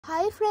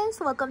Hi friends,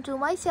 welcome to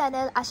my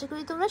channel. আশা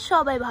করি তোমরা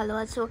সবাই ভালো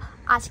আছো।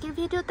 আজকের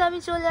ভিডিওতে আমি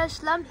চলে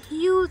আসলাম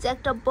হিউজ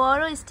একটা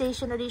বড়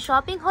স্টেশনারি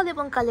শপিং হল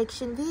এবং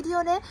কালেকশন ভিডিও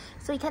নিয়ে।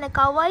 সো এখানে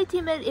কাওয়াই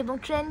থিমের এবং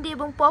ট্রেন্ডি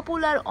এবং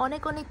পপুলার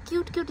অনেক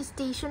কিউট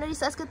স্টেশনারিজ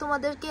আজকে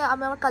তোমাদেরকে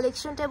আমি আমার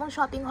কালেকশনটা এবং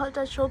শপিং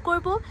হলটা শো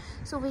করব।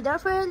 So without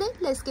further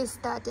let's get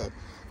started.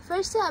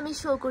 ফার্স্টে আমি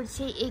শো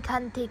করছি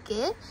এখান থেকে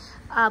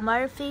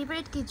আমার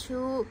ফেভারিট কিছু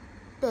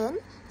pen.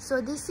 So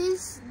this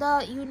is the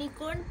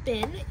unicorn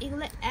pen.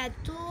 এগুলো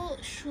এত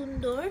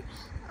সুন্দর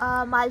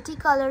মাল্টি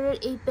কালারের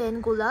এই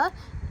পেনগুলা।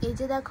 এই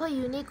যে দেখো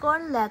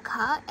ইউনিকর্ন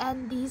লেখা, and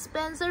this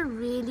pens are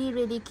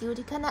really cute.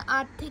 এখানে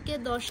 8 থেকে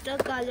 10টা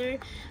কালার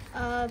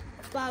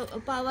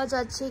পাওয়া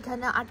যাচ্ছে।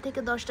 এখানে 8 থেকে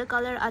 10টা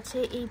কালার আছে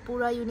এই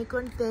পুরো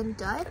unicorn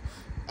পেনটায়।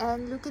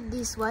 And look at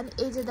this one.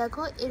 এই যে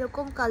দেখো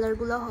এরকম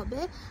কালারগুলো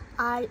হবে,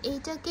 আর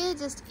এইটাকে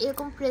জাস্ট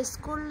এরকম প্রেস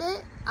করলে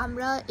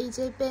আমরা এই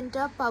যে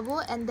পেনটা পাবো,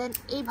 অ্যান্ড দেন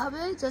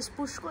এইভাবে জাস্ট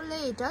পুশ করলে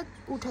এটা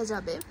উঠে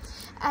যাবে।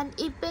 অ্যান্ড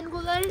এই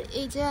পেনগুলোর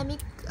এই যে আমি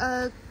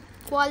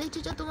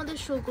কোয়ালিটিটা তোমাদের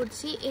শো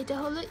করছি, এটা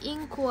হলো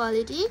ink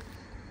quality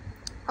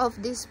of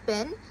this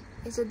pen.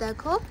 এই যে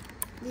দেখো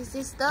this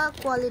is the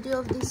quality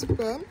of this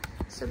pen.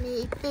 So আমি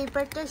এই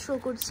পেপারটা শো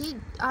করছি,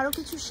 আরও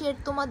কিছু শেড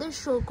তোমাদের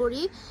শো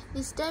করি।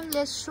 দিস টাইম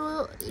লেটস শো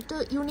এটা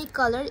ইউনিক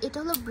কালার। এটা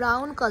হলো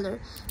brown colour.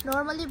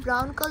 Normally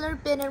brown colour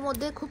পেনের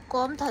মধ্যে খুব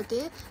কম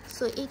থাকে।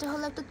 সো এটা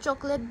হলো একটা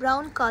চকলেট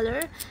ব্রাউন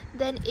কালার।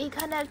 দেন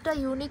এইখানে একটা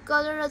ইউনিক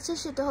কালার আছে,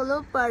 সেটা হলো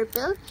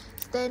পার্পেল।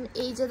 দেন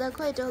এই যে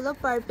দেখো এটা হলো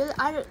পার্পেল।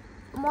 আর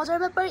মজার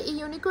ব্যাপার, এই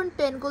ইউনিকর্ন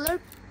পেনগুলোর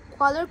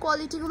কালার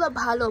কোয়ালিটিগুলো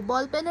ভালো,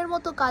 বল পেনের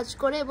মতো কাজ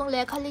করে এবং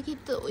লেখালেখি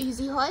তো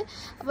ইজি হয়,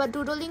 আবার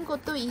ডুডলিং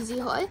করতেও ইজি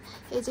হয়।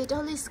 এই যে এটা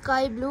হলো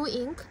স্কাই ব্লু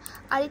ইঙ্ক।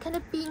 আর এখানে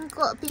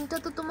পিঙ্কটা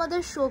তো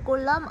তোমাদের শো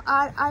করলাম।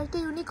 আর আরেকটা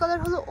ইউনিক কালার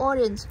হলো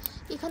অরেঞ্জ।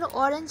 এখানে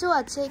অরেঞ্জও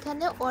আছে,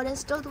 এখানে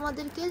অরেঞ্জটাও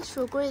তোমাদেরকে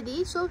শো করে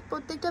দিই। সো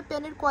প্রত্যেকটা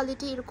পেনের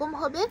কোয়ালিটি এরকম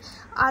হবে।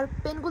 আর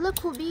পেনগুলো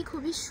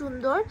খুবই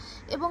সুন্দর,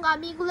 এবং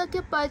আমি এগুলোকে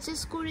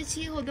পারচেস করেছি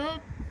হলো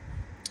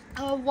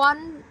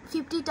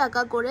 150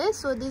 টাকা করে।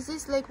 সো দিস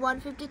ইজ লাইক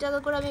 150 টাকা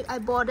করে আই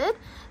বট ইট।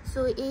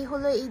 সো এই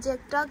হলো এই যে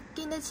একটা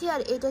কিনেছি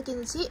আর এটা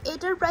কিনেছি।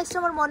 এটার প্রাইসটা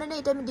আমার মনে নেই,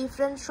 এটা আমি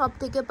ডিফারেন্ট শপ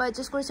থেকে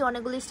পারচেস করেছি,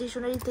 অনেকগুলো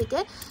স্টেশনারি থেকে,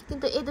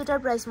 কিন্তু এই দুটার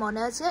প্রাইস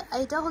মনে আছে।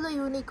 এটা হলো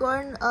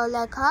ইউনিকর্ন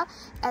লেখা,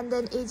 অ্যান্ড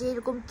দেন এই যে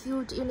এরকম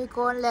কিউট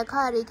ইউনিকর্ন লেখা,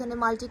 আর এখানে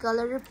মাল্টি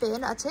কালারের পেন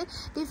আছে।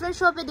 ডিফারেন্ট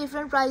শপে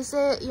ডিফারেন্ট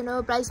প্রাইসে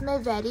প্রাইস মে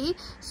ভ্যারি।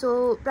 সো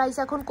প্রাইস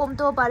এখন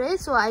কমতেও পারে।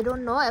 So I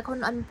don't know. এখন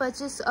আমি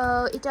পারচেস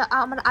এটা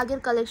আমার আগের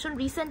কালেকশন,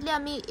 রিসেন্টলি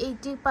আমি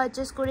এইটি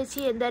পারচেস করেছি,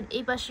 দেন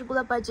এই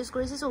পাশেরগুলো পারচেস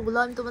করেছি। সো ওগুলো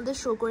আমি তোমাদের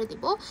শো করে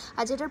দিব,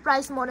 আর যেটার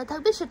প্রাইস মনে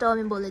থাকবে সেটাও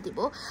আমি বলে দিব।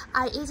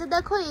 আর এই যে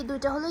দেখো এই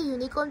দুইটা হলো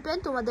ইউনিকর্ন পেন,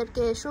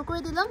 তোমাদেরকে শো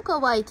করে দিলাম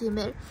কাওয়াই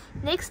থিমের।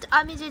 নেক্সট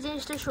আমি যে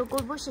জিনিসটা শো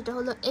করবো সেটা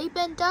হলো এই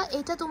পেনটা।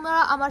 এটা তোমরা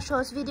আমার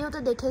শর্টস ভিডিওতে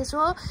দেখেছো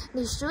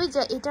নিশ্চয়ই,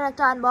 যে এটার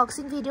একটা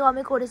আনবক্সিং ভিডিও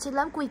আমি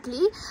করেছিলাম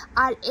কুইকলি।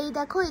 আর এই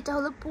দেখো এটা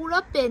হলো পুরো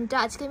পেনটা,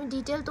 আজকে আমি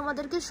ডিটেল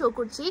তোমাদেরকে শো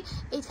করছি।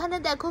 এখানে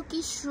দেখো কি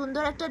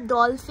সুন্দর একটা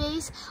ডল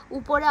ফেস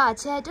উপরে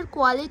আছে। এটার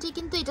কোয়ালিটি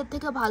কিন্তু এটার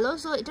থেকে ভালো।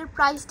 সো এটার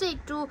প্রাইসটা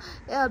একটু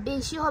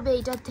বেশি হবে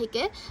এটার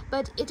থেকে,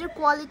 বাট এটার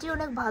কোয়ালিটি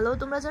অনেক ভালো।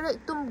 তোমরা যারা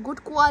একদম good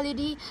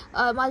quality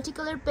multi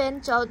colour pen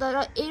চাও,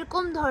 তারা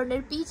এরকম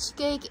ধরনের পিচ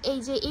কেক এই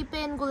যে এই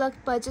পেনগুলো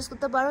পারচেস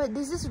করতে পারো।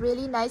 This is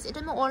really nice. এটা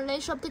আমি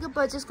অনলাইন শপ থেকে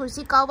পারচেস করছি।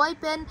 কাওয়াই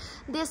পেন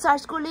দিয়ে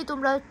সার্চ করলেই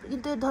তোমরা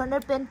কিন্তু এই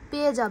ধরনের পেন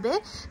পেয়ে যাবে।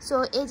 সো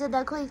এই যে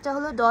দেখো এটা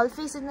হলো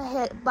ডলফিস ইন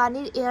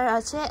বানির এয়ার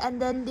আছে, and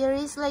then there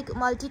is like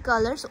multi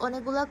colours,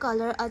 অনেকগুলো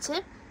কালার আছে।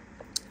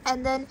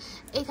 অ্যান্ড দেন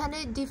এখানে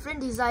ডিফারেন্ট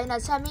ডিজাইন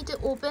আছে। আমি এটা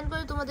ওপেন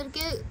করে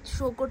তোমাদেরকে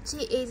শো করছি।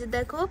 এই যে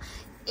দেখো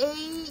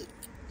এই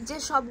যে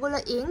সবগুলো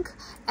ইঙ্ক,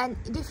 অ্যান্ড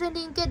ডিফারেন্ট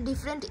ইঙ্কের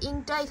ডিফারেন্ট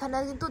ইঙ্কটা এখানে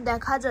কিন্তু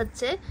দেখা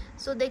যাচ্ছে।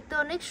 সো দেখতে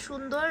অনেক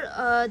সুন্দর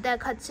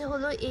দেখাচ্ছে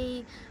হলো এই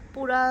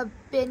পুরা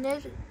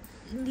পেনের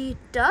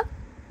লিডটা।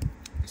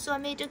 সো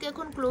আমি এটাকে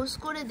এখন ক্লোজ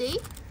করে দেই।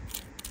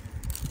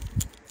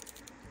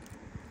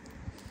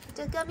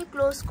 এটাকে আমি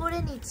ক্লোজ করে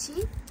নিচ্ছি।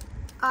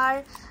 আর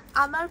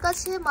আমার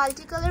কাছে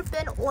মাল্টি কালার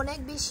পেন অনেক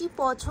বেশি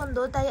পছন্দ,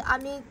 তাই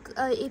আমি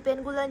এই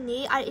পেনগুলো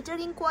নিই। আর এটার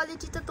ইঙ্ক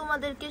কোয়ালিটিটা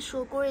তোমাদেরকে শো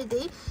করে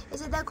দিই। এই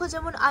যে দেখো,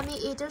 যেমন আমি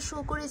এটা শো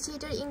করেছি,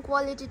 এটার ইঙ্ক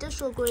কোয়ালিটিটা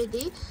শো করে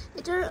দিই।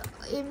 এটার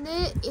এমনি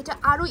এটা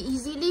আরও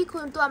ইজিলি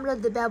কিন্তু আমরা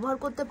ব্যবহার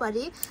করতে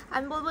পারি।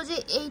 আমি বলবো যে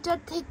এইটার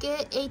থেকে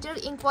এইটার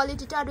ইঙ্ক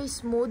কোয়ালিটিটা আরও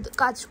স্মুথ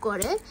কাজ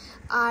করে।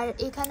 আর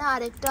এখানে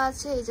আরেকটা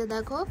আছে, এই যে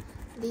দেখো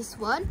দিস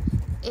ওয়ান।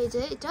 এই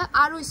যে এটা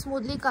আরও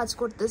স্মুথলি কাজ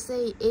করতেছে।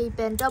 এই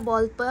পেনটা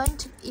বল পেন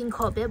ইঙ্ক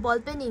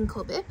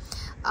হবে,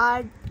 আর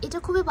এটা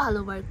খুবই ভালো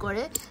ওয়ার্ক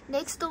করে।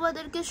 নেক্সট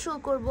তোমাদেরকে শো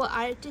করব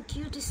আর একটা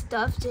কিউট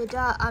স্টাফ,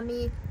 যেটা আমি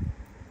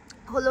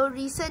হলো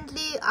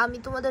রিসেন্টলি আমি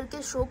তোমাদেরকে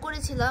শো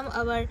করেছিলাম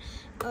আবার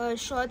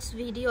শর্টস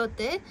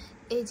ভিডিওতে।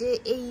 এই যে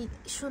এই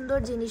সুন্দর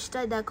জিনিসটা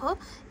দেখো,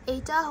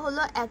 এইটা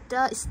হলো একটা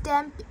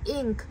স্ট্যাম্প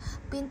ইঙ্ক,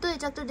 কিন্তু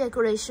এটা একটা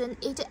ডেকোরেশন।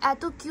 এটা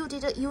এত কিউট।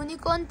 এটা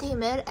ইউনিকর্ন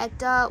থিমের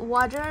একটা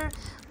ওয়াটার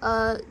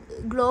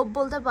গ্লোব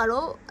বলতে পারো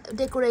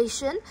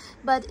decoration,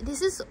 but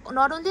this is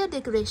not only a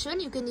decoration,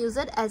 you can use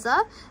it as a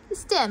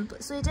stamp.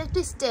 So এটা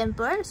একটা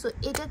স্ট্যাম্পার, সো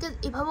এটাকে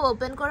এভাবে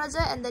ওপেন করা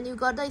যায় and then you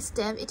got the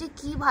stamp. এটা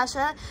কি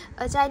ভাষা,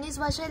 চাইনিজ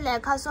ভাষায়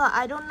লেখা, সো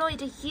I don't know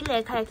এটা কি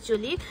লেখা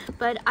actually,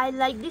 but I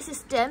like this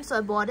stamp, so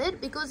I bought it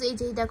because এই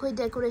যে দেখো এই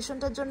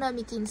ডেকোরেশনটার জন্য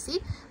আমি কিনছি।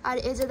 আর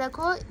এই যে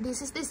দেখো this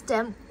is the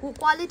stamp,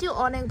 quality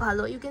অনেক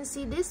ভালো, you can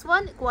see this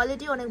one,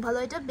 quality অনেক ভালো।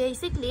 এটা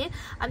বেসিকলি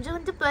আমি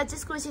যখন এটা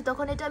পারচেস করেছি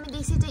তখন এটা আমি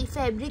দেখছি যে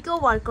ফ্যাব্রিকেও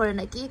ওয়ার্ক করে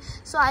নাকি,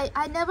 so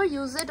I never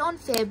use it on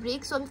fabric,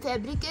 so আমি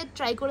ফ্যাব্রিকে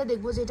ট্রাই করে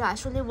দেখবো যে এটা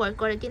আসলে ওয়ার্ক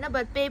করে কিনা,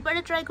 বাট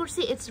পেপারে ট্রাই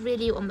করছি, ইটস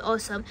রিয়েলি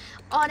অসাম,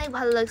 অনেক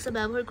ভালো লাগছে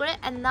ব্যবহার করে।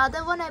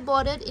 another one I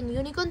bought it in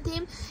unicorn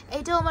theme,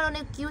 এটাও আমার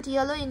অনেক কিউট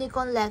ইয়েলো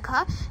ইউনিকর্ন লেখা,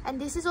 and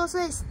this is also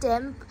a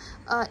stamp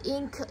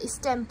ink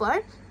stamper,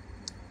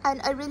 and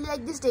I really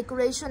like this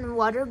decoration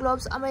water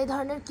globes. আমার এই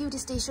ধরনের কিউট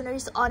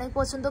স্টেশনারিজ অনেক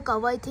পছন্দ,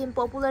 kawaii theme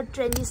popular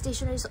trendy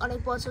stationeries অনেক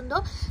পছন্দ।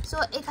 সো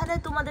এখানে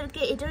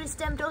তোমাদেরকে এটার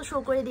স্ট্যাম্পটাও শো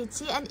করে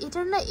দিচ্ছি, অ্যান্ড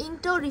এটার না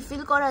ইঙ্কটাও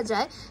রিফিল করা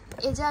যায়।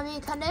 এই যে আমি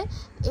এখানে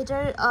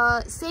এটার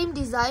সেম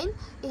ডিজাইন,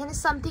 এখানে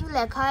সামথিং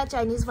লেখা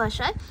চাইনিজ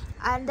ভাষায়,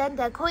 অ্যান্ড দেন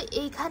দেখো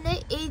এইখানে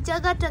এই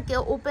জায়গাটাকে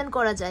ওপেন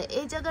করা যায়,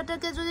 এই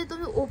জায়গাটাকে যদি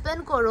তুমি ওপেন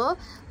করো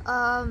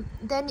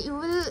দেন you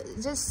will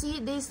just see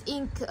this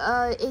ink,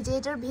 এই যে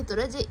এটার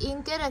ভিতরে যে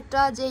ইঙ্কের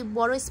একটা যে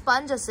বড়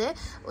স্পঞ্জ আছে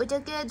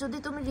ওইটাকে যদি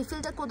তুমি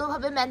রিফিলটা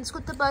কোনোভাবে ম্যানেজ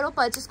করতে পারো,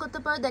 পারচেস করতে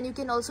পারো, দেন you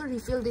can also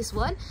refill this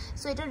one.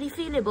 So এটা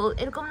রিফিলেবল,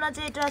 এরকম না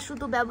যে এটা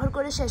শুধু ব্যবহার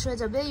করে শেষ হয়ে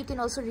যাবে, you can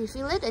also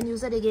refill it and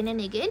use it again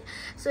and again.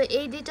 So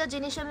এই দুইটা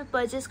জিনিস আমি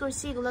পারচেস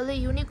করছি, এগুলো হলো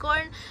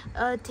ইউনিকর্ন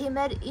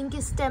থিমের ইঙ্ক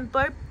স্ট্যাম্প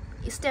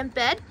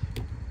প্যাড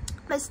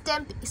বা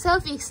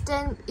সেলফ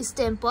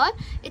স্ট্যাম্পার,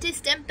 এটা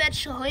স্ট্যাম্প প্যাড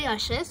সহই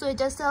আসে, সো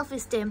এটা self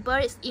stamper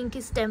ink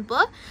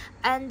stamper.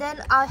 And then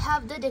I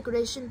have the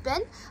decoration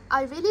pen,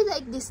 I really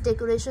like this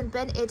decoration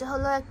pen, এটা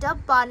হলো একটা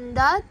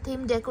পান্ডা থিম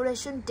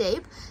ডেকোরেশন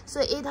টেপ। সো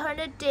এই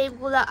ধরনের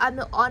টেপগুলো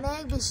আমি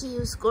অনেক বেশি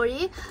ইউজ করি,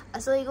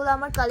 সো এগুলো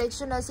আমার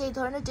কালেকশন আছে, এই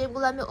ধরনের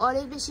টেপগুলো আমি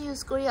অনেক বেশি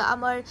ইউজ করি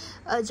আমার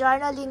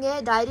জার্নালিংয়ে,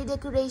 diary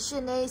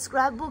ডেকোরেশনে,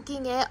 scrap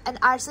বুকিংয়ে and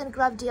arts and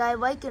craft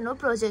DIY কোনো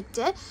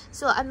প্রজেক্টে।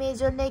 সো আমি এই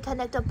জন্য এখানে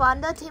একটা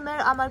পান্ডা থিমের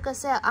আমার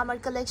কাছে আমার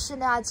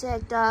কালেকশনে আছে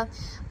একটা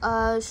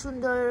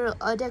সুন্দর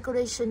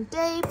decoration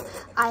tape.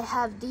 I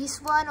have this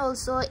one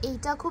also,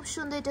 এইটা খুব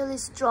সুন্দর, এটা হলো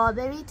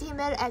স্ট্রবেরি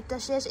থিমের একটা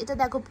শেষ, এটা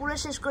দেখো পুরো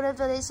শেষ করে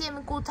ফেলেছি।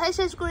 আমি কোথায়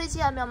শেষ করেছি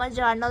আমি আমার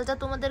জার্নালটা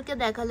তোমাদেরকে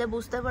দেখালে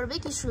বুঝতে পারবে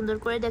কি সুন্দর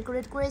করে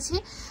ডেকোরেট করেছি।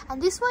 And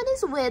this one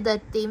is weather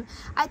theme,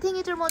 I think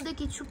এটার মধ্যে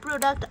কিছু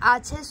প্রোডাক্ট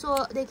আছে, সো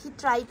দেখি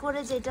ট্রাই করে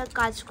যে এটা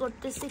কাজ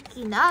করতেছে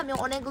কিনা, আমি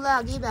অনেকগুলো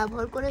আগেই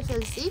ব্যবহার করে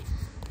ফেলছি।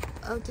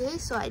 ওকে,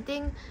 সো আই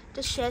থিঙ্ক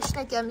এটা শেষ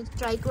নাকি, আমি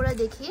ট্রাই করে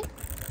দেখি।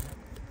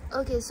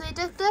 ওকে, সো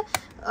এটা একটা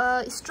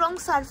স্ট্রং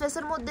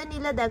সারফেসের মধ্যে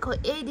নিলে দেখো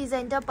এই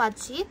ডিজাইনটা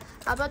পাচ্ছি।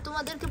 আবার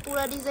তোমাদেরকে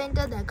পুরো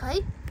ডিজাইনটা দেখাই,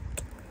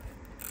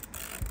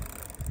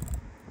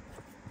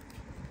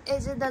 এই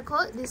যে দেখো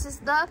this is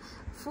the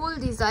full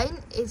design,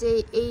 এই যে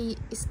এই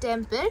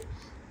স্ট্যাম্পের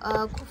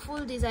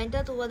ফুল ডিজাইনটা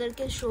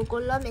তোমাদেরকে শো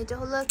করলাম। এটা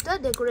হলো একটা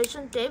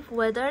ডেকোরেশন টেপ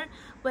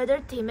ওয়েদার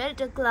থিমের,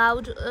 এটা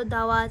ক্লাউড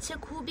দেওয়া আছে,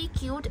 খুবই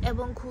কিউট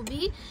এবং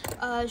খুবই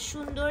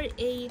সুন্দর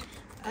এই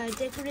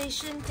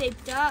ডেকোরেশন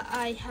টেপটা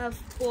আই হ্যাভ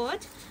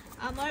বট।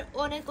 আমার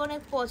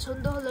অনেক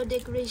পছন্দ হলো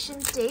ডেকোরেশন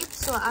টেপ,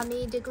 সো আমি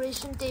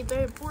ডেকোরেশন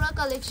টেপের পুরো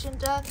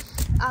কালেকশনটা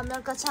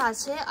আমার কাছে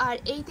আছে, আর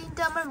এই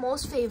তিনটা আমার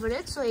মোস্ট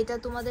ফেভারিট, সো এটা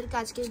তোমাদের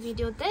আজকের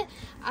ভিডিওতে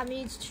আমি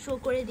শো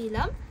করে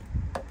দিলাম।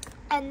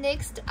 অ্যান্ড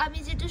নেক্সট আমি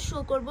যেটা শো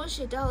করব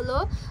সেটা হলো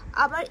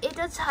আবার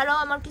এটা ছাড়াও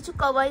আমার কিছু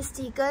কাওয়াই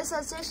স্টিকার্স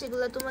আছে,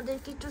 সেগুলো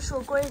তোমাদেরকে একটু শো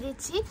করে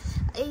দিচ্ছি।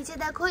 এই যে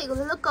দেখো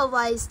এগুলো হলো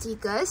কাওয়াই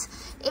স্টিকার্স,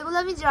 এগুলো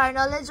আমি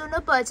জার্নালের জন্য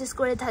পারচেস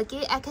করে থাকি।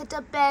 এক একটা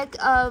প্যাক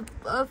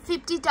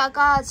 50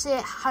 টাকা আছে,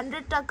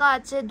 100 টাকা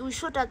আছে,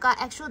 200 টাকা,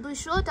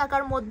 100-200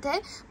 টাকার মধ্যে,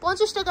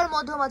 50 টাকার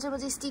মধ্যে মাঝে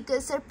মাঝে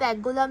স্টিকার্সের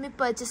প্যাকগুলো আমি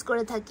পারচেস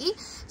করে থাকি।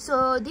 সো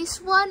দিস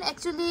ওয়ান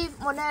অ্যাকচুয়ালি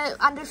মানে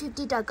আন্ডার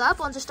 50 টাকা,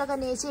 50 টাকা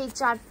নিয়েছে, এই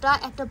চারটা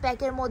একটা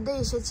প্যাকের মধ্যে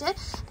এসেছে,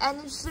 and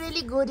it's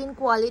really good in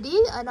quality,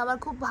 and আমার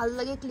খুব ভালো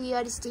লাগে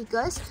ক্লিয়ার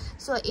স্টিকার্স।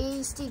 সো এই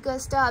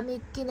স্টিকার্সটা আমি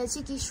কিনেছি,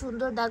 কি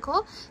সুন্দর দেখো,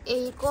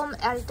 এইরকম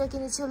আরেকটা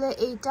কিনেছি হলো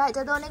এইটা,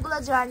 এটাতে অনেকগুলো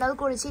জার্নাল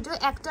করেছি, এটা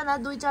একটা না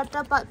 2-4টা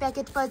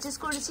প্যাকেট পারচেস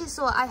করেছি।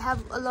 So I have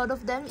a lot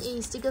of them, এই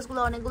স্টিকার্সগুলো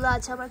অনেকগুলো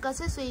আছে আমার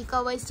কাছে। সো এই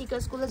কাওয়াই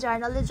স্টিকার্সগুলো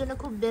জার্নালের জন্য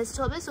খুব বেস্ট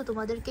হবে, সো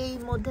তোমাদেরকে এই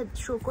মধ্যে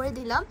শো করে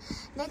দিলাম।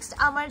 নেক্সট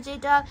আমার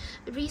যেটা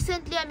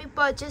রিসেন্টলি আমি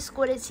পারচেস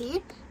করেছি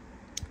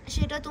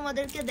সেটা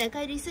তোমাদেরকে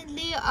দেখাই।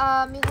 রিসেন্টলি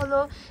আমি হলো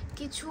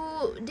কিছু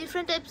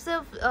ডিফারেন্ট টাইপস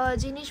অফ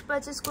জিনিস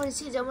পারচেস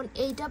করেছি, যেমন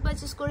এইটা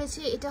পারচেস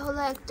করেছি, এটা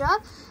হলো একটা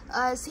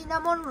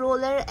সিনামন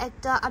রোলের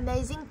একটা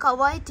অ্যামেজিং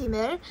কাওয়াই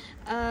টিমের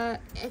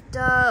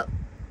একটা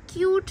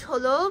কিউট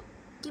হলো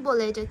কি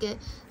বলে এটাকে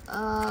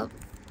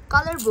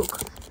colour book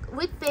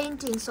with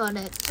paintings on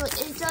it. So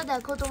এটা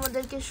দেখো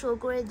তোমাদেরকে শো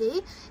করে দিই,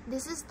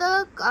 দিস ইজ দ্য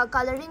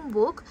কালারিং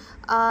বুক,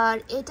 আর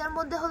এটার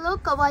মধ্যে হলো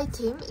কাওয়াই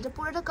থিম, এটা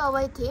পুরোটা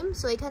কাওয়াই থিম।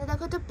 সো এখানে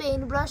দেখো একটা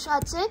পেইন্ট ব্রাশ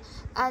আছে,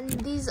 and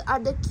these are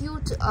the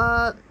cute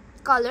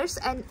colours.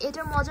 And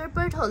এটার মজার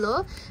পার্ট হলো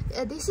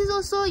this is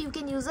also you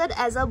can use it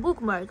as a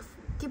bookmark,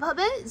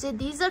 কিভাবে যে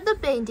দিস আর দ্য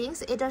পেইন্টিংস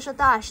এটার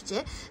সাথে আসছে।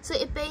 সো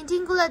এই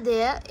পেইন্টিংগুলো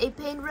দিয়ে এই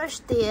পেইন্ট ব্রাশ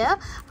দিয়ে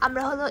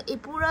আমরা হলো এই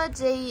পুরো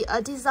যেই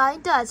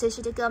ডিজাইনটা আছে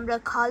সেটাকে আমরা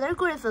কালার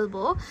করে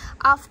ফেলবো।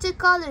 আফটার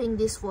কালারিং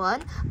দিস ওয়ান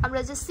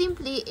আমরা যে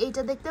সিম্পলি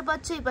এইটা দেখতে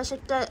পাচ্ছি এই পাশে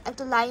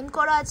একটা লাইন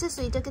করা আছে, সো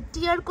এটাকে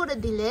টিয়ার করে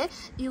দিলে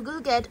you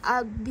will get a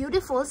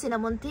beautiful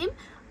cinnamon theme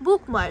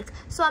bookmark.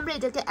 So আমরা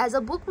এটাকে অ্যাজ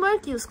আ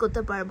বুকমার্ক ইউজ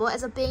করতে পারবো,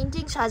 অ্যাজ আ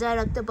পেইন্টিং সাজায়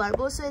রাখতে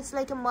পারবো। So it's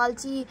like a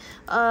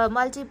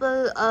multiple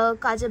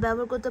কাজে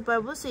ব্যবহার করতে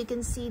পারবো। So you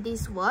can see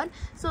this one.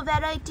 So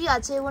variety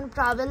আছে, এবং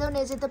ট্রাভেলেও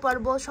নিয়ে যেতে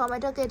পারবো,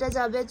 সময়টা কেটে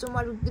যাবে।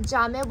 তোমার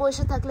জামে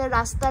বসে থাকলে,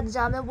 রাস্তার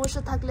জামে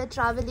বসে থাকলে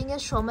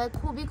ট্রাভেলিংয়ের সময়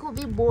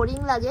খুবই বোরিং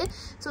লাগে।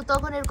 সো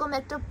তখন এরকম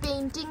একটা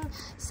পেইন্টিং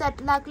সেট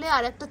লাগলে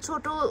আর একটা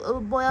ছোট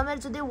বয়ামের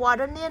যদি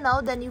ওয়াটার নিয়ে নাও,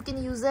 দেন you can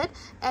use it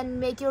and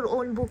make your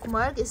own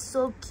bookmark. It's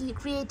so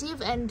creative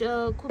and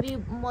খুবই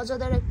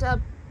মজাদার একটা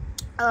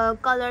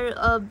color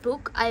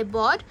book I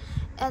bought.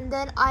 And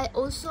then I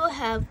also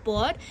have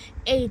bought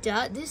এইটা,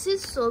 this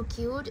is so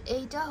cute.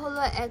 এইটা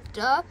হলো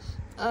একটা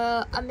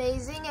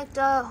amazing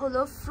একটা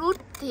হলো fruit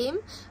theme,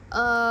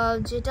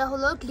 যেটা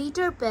হলো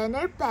গ্লিটার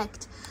পেনের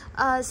packed.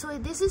 So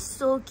this is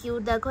so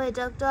cute. দেখো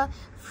এটা একটা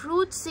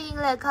ফ্রুট সিং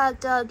লেখা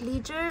একটা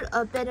গ্লিটার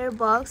পেনের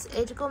বক্স।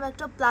 এরকম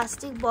একটা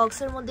প্লাস্টিক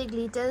বক্সের মধ্যে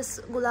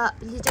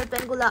গ্লিটার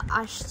পেনগুলা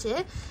আসছে,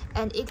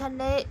 অ্যান্ড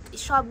এখানে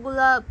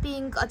সবগুলা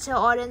পিঙ্ক আছে,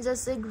 অরেঞ্জ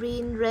আছে,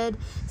 গ্রিন, রেড,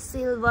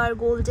 সিলভার,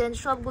 গোল্ডেন,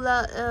 সবগুলা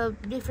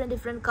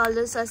ডিফারেন্ট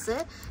কালার্স আছে।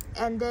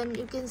 And then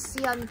you can see,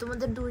 আমি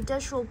তোমাদের দুইটা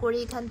শো করি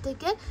এখান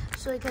থেকে।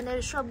 সো এখানে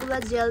সবগুলা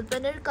জেল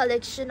পেনের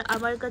কালেকশন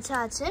আমার কাছে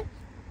আছে।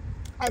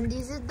 And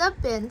this is the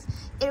pens,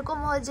 এরকম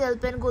হয় জেল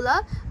পেনগুলা।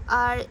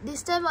 আর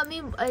দিস টাইম আমি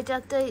এটা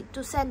একটা একটু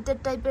সেন্টেড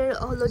টাইপের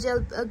হলো জেল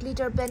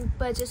গ্লিটার পেন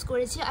পারচেস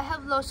করেছি। I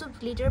have lots of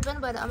glitter pen,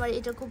 but আমার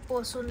এটা খুব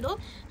পছন্দ,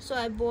 so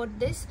I bought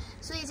this.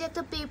 So এই যে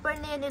একটা পেপার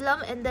নিয়ে নিলাম,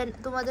 অ্যান্ড দেন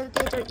তোমাদেরকে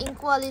এটার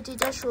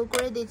ইনকোয়ালিটিটা শো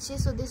করে দিচ্ছি।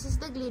 So this is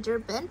the glitter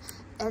pen.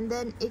 And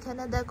then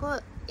এখানে দেখো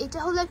এটা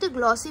হলো একটা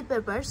glossy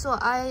paper. So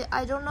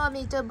I don't know আমি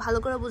এটা ভালো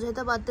করে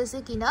বুঝাতে পারতেছি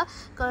কিনা,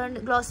 কারণ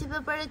গ্লসি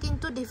পেপারে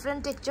কিন্তু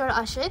ডিফারেন্ট টেক্সচার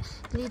আসে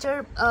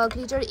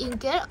গ্লিটার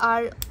ইঙ্কের,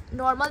 আর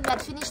নর্মাল ম্যাট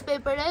ফিনিশ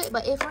পেপারে বা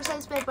A4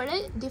 সাইজ পেপারে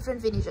ডিফারেন্ট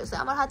ফিনিশ আছে।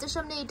 আমার হাতের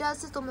সামনে এটা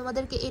আছে,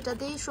 তোমাদেরকে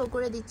এটাতেই শো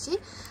করে দিচ্ছি।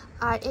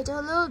 আর এটা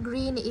হলো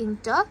green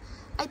ইঙ্কটা,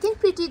 I think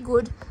pretty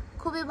good,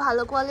 খুবই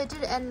ভালো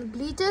কোয়ালিটির। And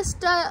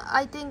গ্লিটার্সটা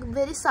I think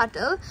very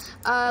subtle.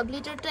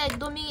 গ্লিটারটা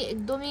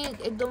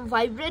একদম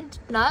ভাইব্রেন্ট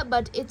না,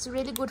 but it's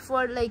really good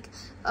for like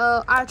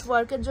art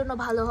ওয়ার্কের জন্য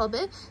ভালো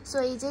হবে। সো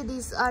এই যে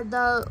this are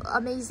the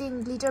amazing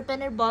glitter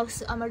পেনের বক্স,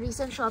 আমার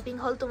রিসেন্ট শপিং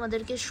হল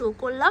তোমাদেরকে শো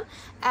করলাম।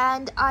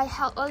 অ্যান্ড আই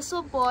হ্যাভ অলসো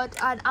বট,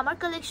 আর আমার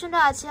কালেকশনে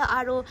আছে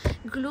আরও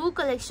গ্লু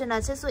কালেকশন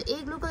আছে। সো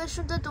এই গ্লু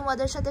কালেকশনটা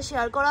তোমাদের সাথে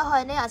শেয়ার করা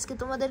হয়নি, আজকে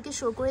তোমাদেরকে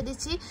শো করে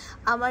দিচ্ছি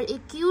আমার এই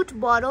cute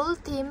bottle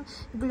theme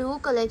glue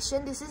collection.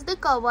 This is the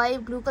kawaii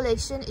glue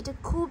collection. এটা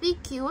খুবই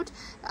কিউট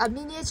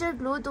মিনিয়েচার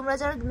গ্লু। তোমরা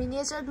যারা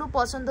মিনিয়েচার গ্লু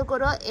পছন্দ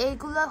করো,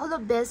 এইগুলো হলো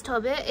বেস্ট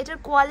হবে। এটার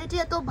কোয়ালিটি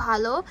এত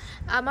ভালো,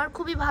 আমার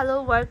খুবই ভালো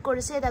ওয়ার্ক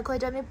করেছে। দেখো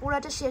এটা আমি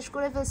পুরাটা শেষ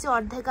করে ফেলছি,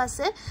 অর্ধেক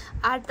আছে।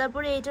 আর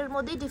তারপরে এটার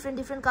মধ্যেই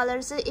ডিফারেন্ট কালার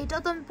আছে।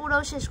 এটাও তো আমি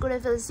পুরাও শেষ করে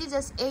ফেলছি,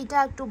 জাস্ট এইটা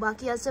একটু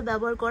বাকি আছে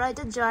ব্যবহার করা।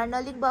 এটা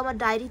জার্নালিং বা আমার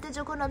ডায়েরিতে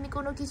যখন আমি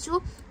কোনো কিছু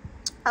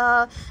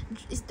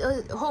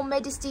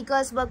হোমমেড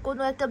স্টিকার্স বা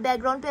কোনো একটা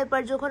ব্যাকগ্রাউন্ড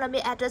পেপার যখন আমি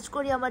অ্যাটাচ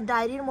করি আমার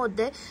ডায়েরির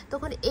মধ্যে,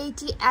 তখন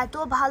এইটি এত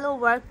ভালো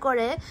ওয়ার্ক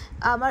করে,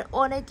 আমার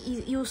অনেক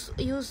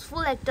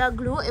ইউজফুল একটা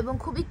গ্লু এবং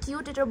খুবই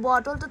কিউট। এটার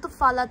বটলটা তো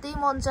ফালাতেই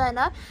মন চায়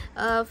না,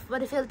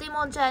 মানে ফেলতেই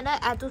মন চায় না,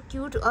 এত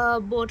কিউট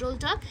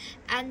বটলটা।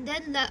 অ্যান্ড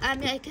দেন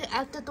আমি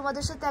একটা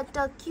তোমাদের সাথে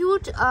একটা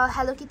cute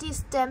hello Kitty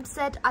stamp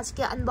set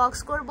আজকে আনবক্স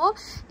করব।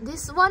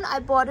 This one I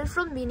bought it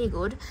from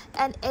মিনিগুড,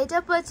 and এটা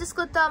পারচেস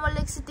করতে আমার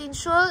লেগেছে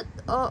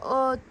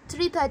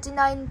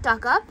 339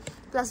 টাকা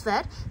প্লাস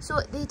ভ্যাট। সো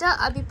এটা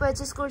আমি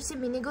পারচেস করছি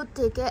মিনিগুড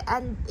থেকে।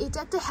 অ্যান্ড এটা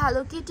একটা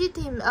hello Kitty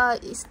theme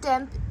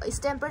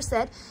stamper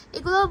set.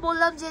 এগুলো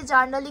বললাম যে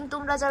জার্নালিং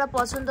তোমরা যারা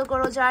পছন্দ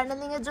করো,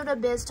 জার্নালিংয়ের জন্য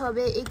বেস্ট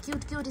হবে এই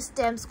cute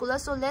স্ট্যাম্পসগুলো।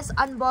 So let's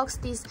unbox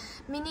this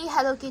mini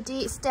hello Kitty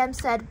stamp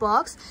set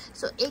box.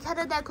 So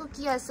এখানে দেখো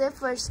কি আছে।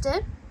 ফার্স্টে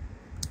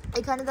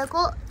এখানে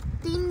দেখো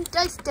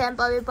 3টা স্ট্যাম্প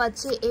আমি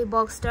পাচ্ছি এই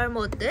বক্সটার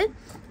মধ্যে।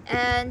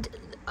 অ্যান্ড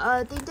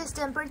 3টে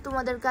স্ট্যাম্পার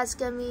তোমাদের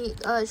কাছকে আমি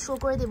শো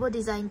করে দেবো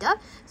ডিজাইনটা।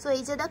 সো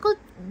এই যে দেখো,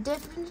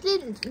 ডেফিনেটলি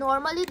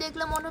নর্মালি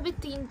দেখলে মনে হবে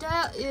 3টা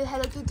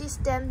হ্যালো কিটি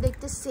স্ট্যাম্প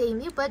দেখতে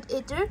সেমই, বাট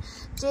এটার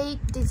যেই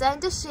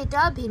ডিজাইনটা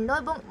সেটা ভিন্ন।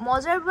 এবং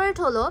মজার ওয়ার্ড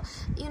হলো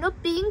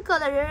পিঙ্ক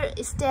কালারের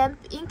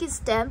ইঙ্ক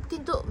স্ট্যাম্প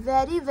কিন্তু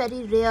ভেরি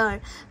রেয়ার।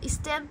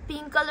 স্ট্যাম্প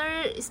পিঙ্ক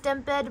কালারের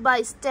স্ট্যাম্প প্যাড বা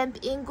স্ট্যাম্প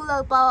ইঙ্কগুলো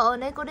পাওয়া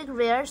অনেক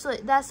রেয়ার। সো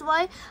দ্যাটস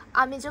ওয়াই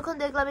আমি যখন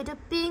দেখলাম এটা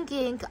পিঙ্ক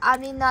ইঙ্ক,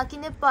 আমি না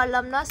কিনে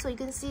পারলাম না। So you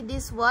can see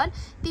this one.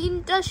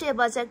 3টা শেপ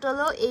আছে, একটা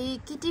হলো এই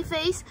কিটি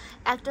ফেস,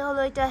 একটা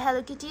হলো এটা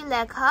হ্যালো কিটি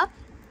লেখা,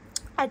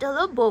 এটা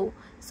হলো বউ।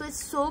 So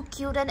it's so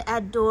cute and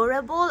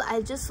adorable. I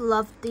just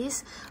love this.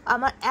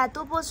 আমার এত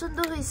পছন্দ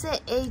হয়েছে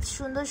এই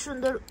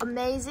সুন্দর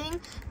অ্যামেজিং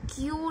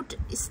কিউট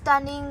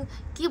স্টানিং,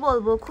 কি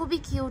বলবো, খুবই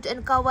cute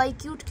and kawaii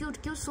cute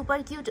super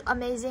cute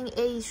amazing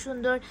এই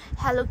সুন্দর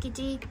hello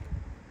Kitty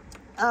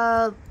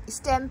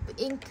stamp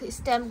ink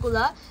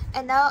স্ট্যাম্পগুলা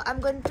and now I am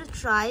going to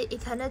try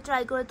এখানে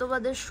ট্রাই করে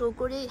তোমাদের শো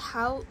করি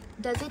হাউ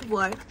ডাজ ইট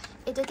ওয়ার্ক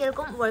এটা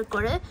কীরকম ওয়ার্ক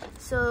করে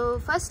so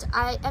first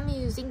I am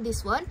using this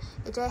one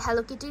এটা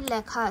হ্যালো কিটির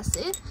লেখা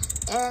আছে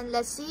and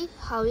let's see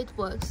how it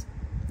works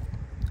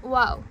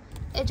wow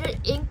এটার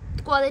ইঙ্ক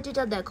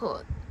কোয়ালিটিটা দেখো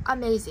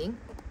অ্যামেজিং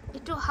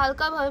একটু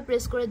হালকাভাবে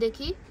প্রেস করে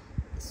দেখি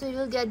so you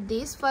will get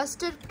this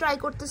ফার্স্টে ট্রাই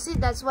করতেছি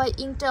দ্যাটস ওয়াই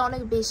ইঙ্কটা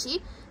অনেক বেশি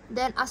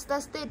দেন আস্তে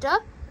আস্তে এটা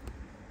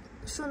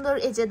সুন্দর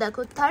এই যে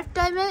দেখো থার্ড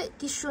টাইমে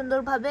কি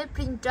সুন্দরভাবে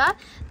প্রিন্টটা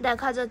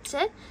দেখা যাচ্ছে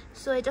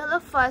সো এটা হলো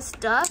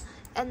ফার্স্টটা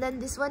and then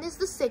this one is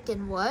the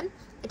second one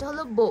এটা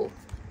হলো বো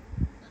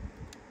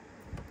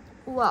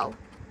ওয়াও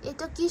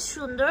এটা কি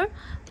সুন্দর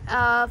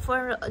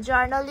ফর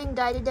জার্নালিং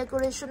ডায়েরি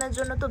ডেকোরেশনের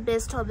জন্য তো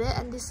বেস্ট হবে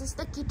and this is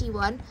the Kitty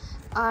one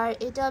আর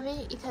এটা আমি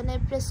এখানে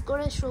প্রেস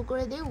করে শো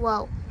করে দিই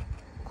ওয়াও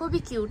খুবই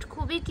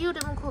কিউট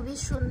এবং খুবই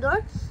সুন্দর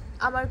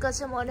আমার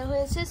কাছে মনে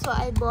হয়েছে so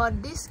I bought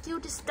this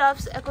cute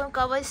stuffs এখন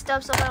কাওয়াই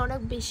স্টাফস আমার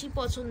অনেক বেশি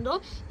পছন্দ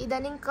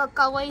ইদানিং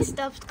কাওয়াই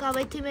স্টাফ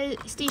কাওয়াই থিমের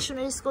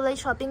স্টেশনারি স্কুলে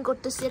শপিং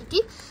করতেছি আর কি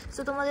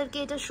সো তোমাদেরকে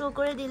এটা শো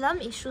করে দিলাম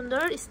এই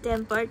সুন্দর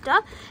স্ট্যাম্পারটা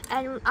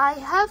and I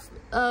have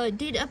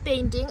did a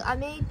painting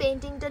আমি এই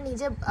পেইন্টিংটা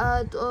নিজে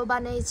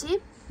বানিয়েছি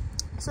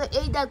সো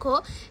এই দেখো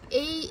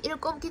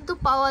এরকম কিন্তু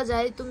পাওয়া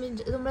যায়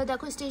তোমরা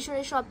দেখো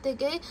স্টেশনারি শপ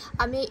থেকে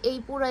আমি এই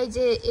পুরাই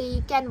যে এই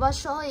ক্যানভাস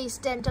সহ এই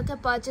স্ট্যান্ডটাকে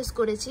পারচেস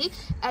করেছি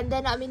অ্যান্ড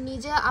দেন আমি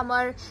নিজে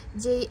আমার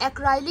যে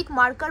অ্যাক্রাইলিক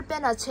মার্কার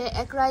পেন আছে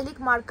অ্যাক্রাইলিক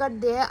মার্কার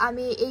দিয়ে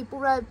আমি এই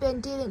পুরো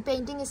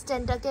পেইন্টিং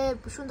স্ট্যান্ডটাকে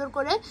সুন্দর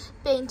করে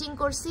পেইন্টিং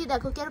করছি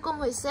দেখো কিরকম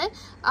হয়েছে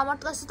আমার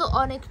কাছে তো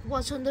অনেক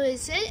পছন্দ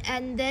হয়েছে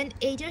অ্যান্ড দেন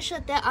এইটার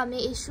সাথে আমি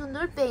এই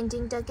সুন্দর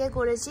পেইন্টিংটাকে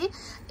করেছি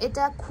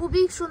এটা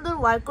খুবই সুন্দর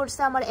ওয়ার্ক করছে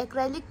আমার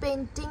অ্যাক্রাইলিক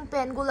পেইন্টিং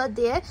পেনগুলো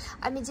দিয়ে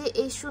আমি যে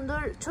এই সুন্দর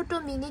ছোট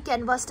মিনি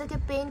ক্যানভাসটাকে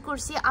পেইন্ট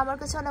করছি আমার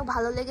কাছে অনেক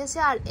ভালো লেগেছে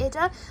আর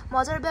এটা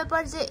মজার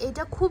ব্যাপার যে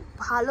এটা খুব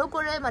ভালো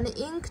করে মানে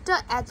ইঙ্কটা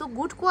এত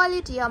গুড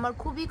কোয়ালিটি আমার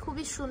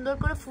খুবই সুন্দর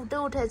করে ফুটে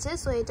উঠেছে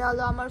সো এটা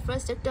হলো আমার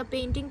ফার্স্ট একটা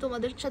পেইন্টিং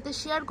তোমাদের সাথে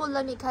শেয়ার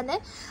করলাম এখানে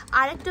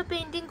আরেকটা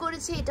পেইন্টিং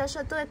করেছি এটার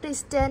সাথেও একটা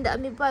স্ট্যান্ড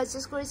আমি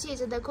পারচেস করেছি এই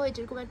যে দেখো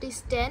এরকম একটা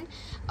স্ট্যান্ড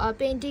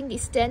পেইন্টিং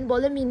স্ট্যান্ড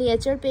বলে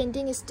মিনিয়েচার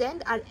পেইন্টিং স্ট্যান্ড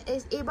আর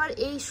এবার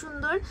এই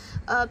সুন্দর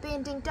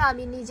পেইন্টিংটা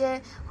আমি নিজে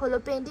হলো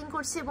পেইন্টিং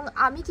করছি এবং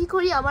আমি কি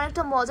করি আমার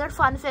একটা মজার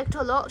ফান ফ্যাক্ট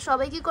হলো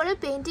সবাই কি করে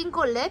পেইন্টিং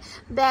করলে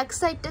ব্যাক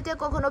সাইডটাকে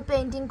কখনো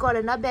পেইন্টিং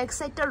করে না ব্যাক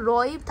সাইডটা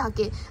রই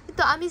থাকে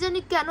কিন্তু আমি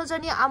কেন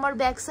জানি আমার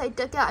ব্যাক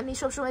সাইডটাকে আমি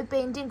সবসময়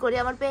পেইন্টিং করি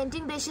আমার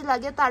পেইন্টিং বেশি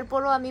লাগে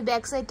তারপরও আমি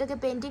ব্যাক সাইডটাকে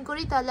পেইন্টিং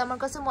করি তাহলে আমার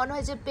কাছে মনে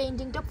হয় যে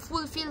পেইন্টিংটা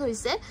ফুলফিল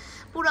হয়েছে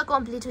পুরো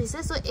কমপ্লিট হয়েছে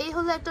সো এই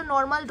হলো একটা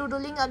নর্মাল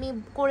ডুডলিং আমি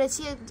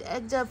করেছি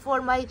ফর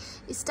মাই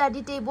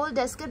স্টাডি টেবল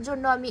ডেস্কের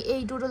জন্য আমি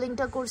এই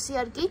ডুডলিংটা করছি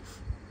আর কি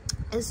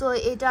সো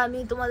এটা আমি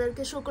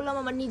তোমাদেরকে শো করলাম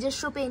আমার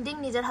নিজস্ব পেইন্টিং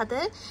নিজের হাতে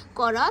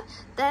করা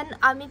দেন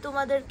আমি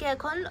তোমাদেরকে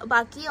এখন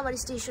বাকি আমার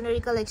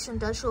স্টেশনারি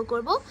কালেকশনটা শো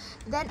করব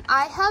then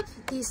I have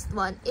this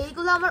one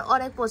এইগুলো আমার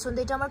অনেক পছন্দ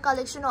এটা আমার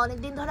কালেকশনে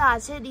অনেকদিন ধরে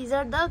আছে these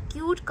are the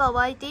cute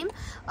kawaii team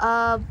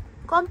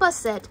compass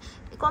set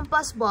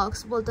compass box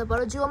বলতে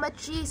পারো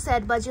জিওমেট্রি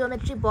সেট বা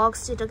জিওমেট্রি বক্স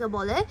যেটাকে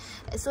বলে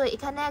সো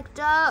এখানে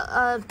একটা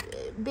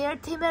বেয়ার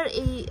থিমের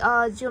এই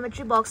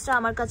জিওমেট্রি বক্সটা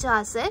আমার কাছে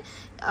আছে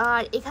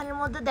আর এখানের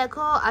মধ্যে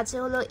দেখো আছে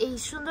হলো এই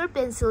সুন্দর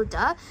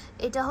পেন্সিলটা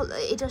এটা হলো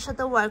এটার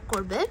সাথে ওয়ার্ক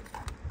করবে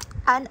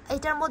অ্যান্ড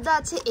এটার মধ্যে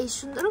আছে এই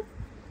সুন্দর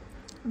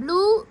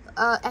ব্লু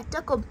একটা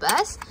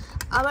কম্পাস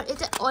আমার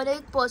এটা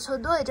অনেক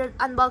পছন্দ এটার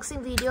আনবক্সিং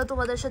ভিডিও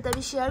তোমাদের সাথে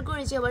আমি শেয়ার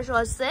করেছি আমার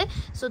শর্টসে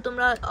সো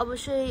তোমরা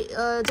অবশ্যই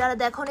যারা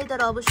দেখোনি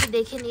তারা অবশ্যই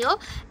দেখে নিও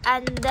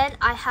and then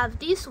I have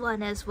this one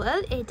as well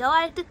এটাও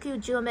একটা কিউট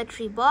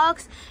জিওমেট্রি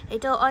বক্স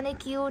এটাও অনেক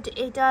কিউট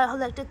এটা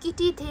হলো একটা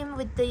কিটি থিম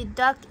উইথ দ্য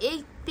ডাক এই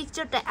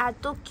পিকচারটা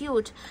এত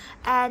কিউট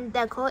অ্যান্ড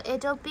দেখো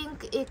এটাও পিঙ্ক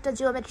একটা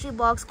জিওমেট্রি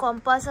বক্স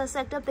কম্পাস আছে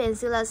একটা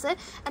পেন্সিল আছে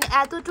অ্যান্ড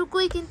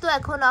এতটুকুই কিন্তু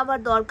এখন আমার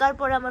দরকার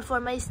পড়ে আমার ফর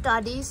মাই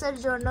স্টাডিজের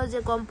জন্য যে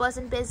কম্পাস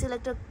অ্যান্ড পেন্সিল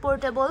একটা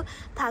পোর্টেবল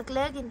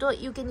থাকলে কিন্তু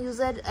you can use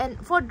it and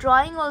for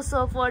drawing also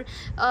for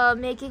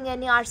making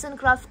any arts and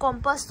craft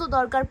compass তো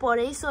দরকার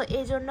পড়েই সো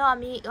এই জন্য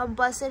আমি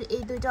কম্পাসের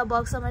এই দুইটা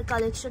বক্স আমার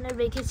কালেকশনে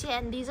রেখেছি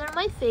and these are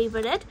my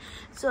favourite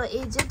so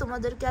এই যে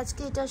তোমাদেরকে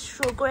আজকে এটা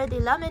শো করে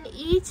দিলাম অ্যান্ড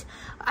ইচ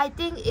আই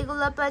থিঙ্ক এগুলো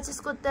পারচেস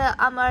করতে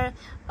আমার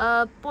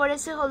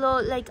পড়েছে হলো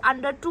লাইক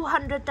আন্ডার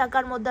 200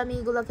 টাকার মধ্যে আমি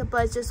এগুলোকে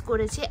পারচেস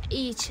করেছি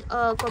each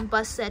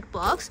compass set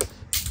box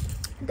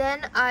then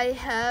I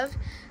have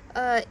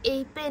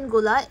এই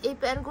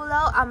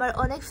পেনগুলাও আমার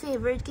অনেক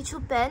ফেভারিট কিছু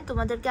পেন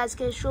তোমাদেরকে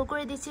আজকে শো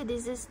করে দিচ্ছি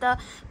দিস ইজ দ্য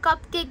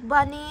কাপকেক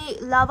বানি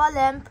লাভা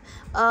ল্যাম্প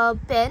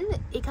পেন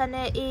এখানে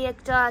এই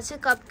একটা আছে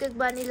কাপকেক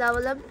বানি lava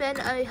lamp pen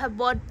I have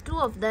bought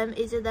 2 of them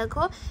এই যে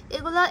দেখো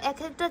এগুলো এক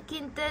একটা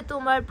কিনতে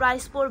তোমার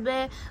প্রাইস পড়বে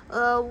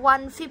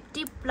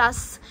 150 প্লাস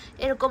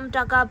এরকম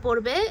টাকা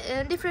পড়বে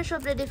ডিফারেন্ট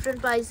শপে ডিফারেন্ট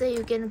প্রাইসে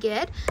ইউ ক্যান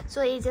গেট সো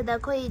এই যে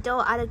দেখো এইটাও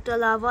আরেকটা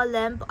লাভা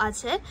ল্যাম্প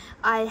আছে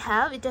আই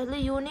হ্যাভ এটা হলো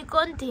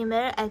ইউনিকর্ন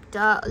থিমের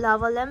একটা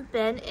লাভা ল্যাম্প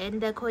পেন এন্ড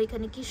দেখো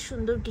এখানে কি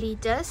সুন্দর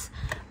গ্লিটার্স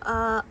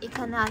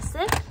এখানে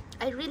আছে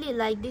I really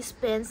like this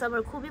pens.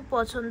 আমার খুবই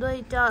পছন্দ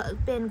এটা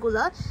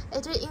পেনগুলো।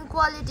 এটা ইন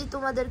কোয়ালিটি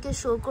তোমাদেরকে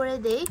শো করে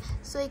দেই।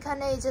 সো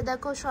এখানে এই যে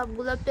দেখো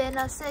সবগুলো পেন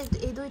আছে,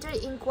 এই দুইটার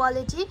ইন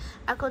কোয়ালিটি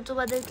এখন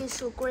তোমাদেরকে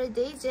শো করে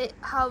দেই যে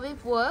হাউ ইট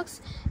ওয়ার্কস।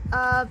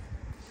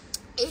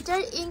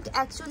 এটার ইঙ্ক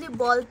অ্যাকচুয়ালি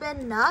বল পেন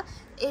না,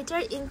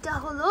 এটার ইঙ্কটা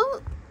হলো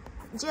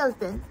জেল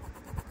পেন।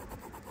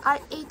 আর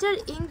এইটার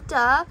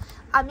ইঙ্কটা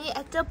আমি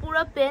একটা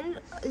পুরো পেন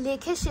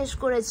লিখে শেষ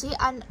করেছি,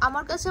 আর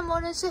আমার কাছে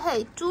মনে হচ্ছে হ্যাঁ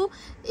একটু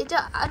এটা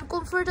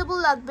আনকমফোর্টেবল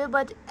লাগবে,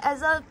 but as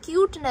a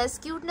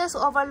cuteness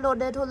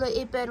overloaded হলো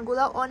এই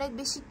পেনগুলো। অনেক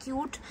বেশি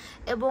কিউট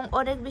এবং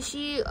অনেক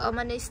বেশি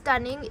মানে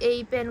স্টানিং এই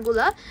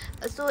পেনগুলা।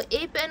 সো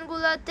এই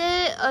পেনগুলাতে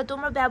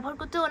তোমরা ব্যবহার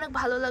করতে অনেক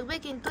ভালো লাগবে,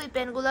 কিন্তু এই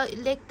পেনগুলো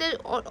লিখতে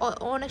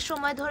অনেক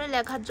সময় ধরে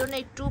লেখার জন্য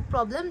একটু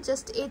problem.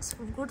 Just it's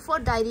good for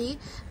diary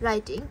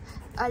writing.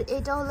 আর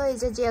এটা হলো এই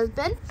যে জেল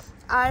পেন।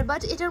 আর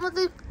বাট এটার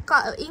মধ্যে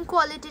ইঙ্ক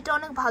কোয়ালিটিটা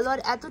অনেক ভালো,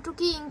 আর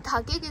এতটুকুই ইঙ্ক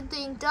থাকে কিন্তু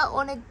ইঙ্কটা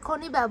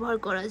অনেকক্ষণই ব্যবহার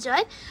করা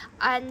যায়।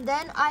 And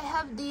then I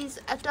have this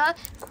একটা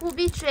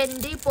খুবই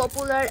ট্রেন্ডি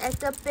পপুলার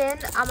একটা পেন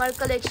আমার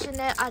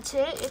কালেকশনে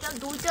আছে। এটা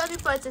দুইটা আমি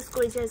পারচেস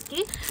করেছি আজকে।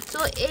 তো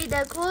এই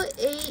দেখো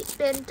এই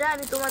পেনটা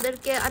আমি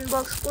তোমাদেরকে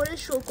আনবক্স করে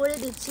শো করে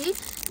দিচ্ছি।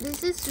 দিস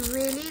ইজ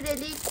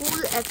রিয়েলি কুল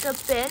একটা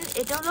পেন।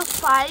 এটা হলো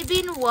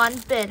 5-in-1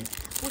 পেন,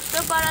 বুঝতে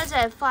পারা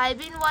যায়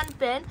 5-in-1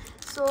 পেন।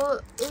 সো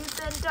এই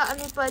পেনটা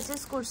আমি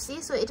পারচেস করছি।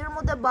 সো এটার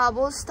মধ্যে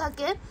বাবলস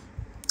থাকে,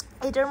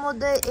 এটার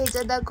মধ্যে এই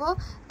যে দেখো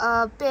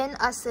পেন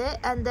আছে,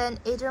 অ্যান্ড দেন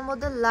এটার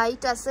মধ্যে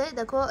লাইট আছে।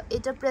 দেখো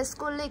এটা প্রেস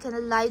করলে এখানে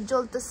লাইট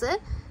জ্বলতেছে,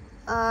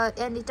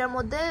 অ্যান্ড এটার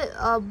মধ্যে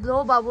ব্লো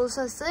বাবলস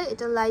আছে,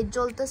 এটা লাইট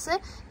জ্বলতেছে,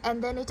 অ্যান্ড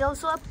দেন এটা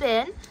অলসো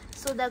পেন।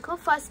 সো দেখো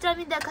ফার্স্টে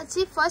আমি দেখাচ্ছি,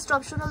 ফার্স্ট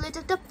অপশন হলো এটা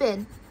একটা পেন।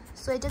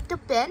 সো এটা একটা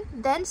পেন।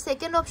 দেন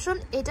সেকেন্ড অপশন,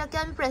 এটাকে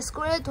আমি প্রেস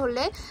করে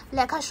ধরলে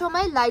লেখার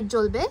সময় লাইট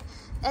জ্বলবে।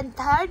 অ্যান্ড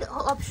থার্ড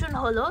অপশন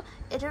হলো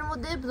এটার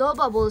মধ্যে ব্লো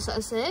বাবলস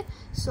আছে।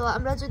 সো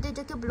আমরা যদি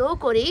এটাকে ব্লো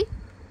করি,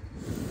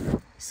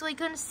 সো ইউ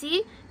ক্যান সি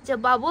যে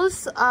বাবলস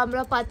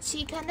আমরা পাচ্ছি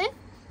এখানে।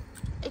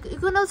 You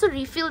can also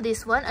refill this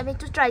one. আমি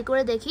একটু ট্রাই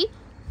করে দেখি।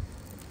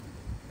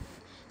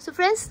 সো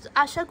ফ্রেন্ডস,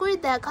 আশা করি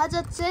দেখা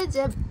যাচ্ছে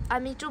যে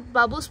আমি একটু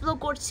বাবলস ব্লো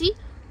করছি।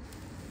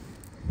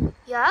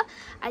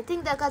 I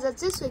think দেখা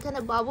যাচ্ছে। সো এখানে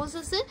বাবলস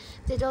আছে,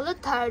 যেটা হলো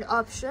third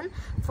option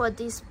for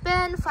this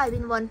pen,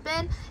 5-in-1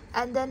 pen.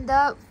 And then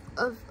the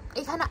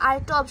এখানে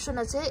আরেকটা অপশন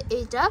আছে,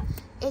 এটা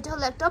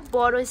হলো একটা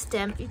বড়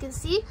স্ট্যাম্প। ইউ ক্যান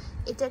সি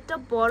এটা একটা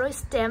বড়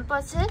স্ট্যাম্প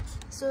আছে।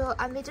 সো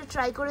আমি এটা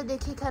ট্রাই করে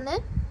দেখি এখানে।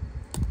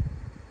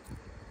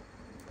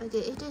 ওকে,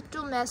 এটা একটু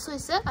ম্যাচ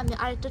হয়েছে, আমি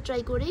আরেকটা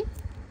ট্রাই করি।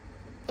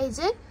 এই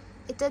যে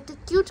এটা একটা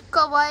কিউট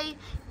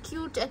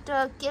একটা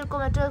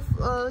কিরকম একটা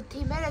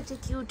থিমের, একটা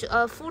কিউট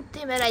ফুড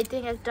থিমের আই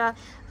থিঙ্ক একটা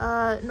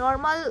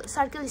normal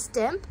circle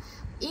stamp,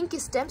 ink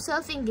stamp,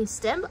 self ink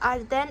stamp. আর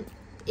দেন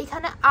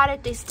এখানে আর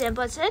একটা স্ট্যাম্প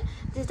আছে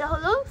যেটা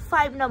হলো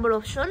 5 নম্বর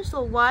অপশন। সো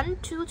 1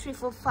 2 3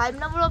 4 5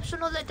 নম্বর অপশন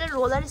হলো এটা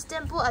রোলার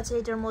স্ট্যাম্পও আছে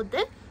এটার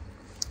মধ্যে।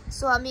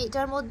 সো আমি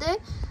এটার মধ্যে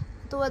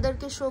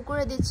তোমাদেরকে শো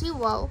করে দিচ্ছি।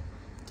 ওয়াও,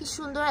 কি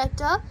সুন্দর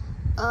একটা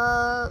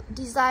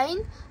ডিজাইন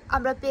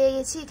আমরা পেয়ে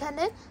গেছি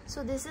এখানে। So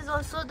this is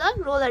also the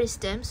roller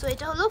stamp. So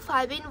এটা হলো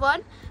 5-in-1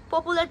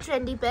 পপুলার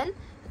ট্রেন্ডি পেন,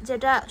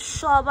 যেটা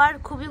সবার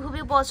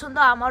খুবই পছন্দ,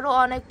 আমারও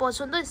অনেক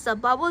পছন্দ। It's a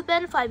bubble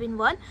pen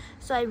 5-in-1।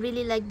 So I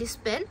really like this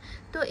pen.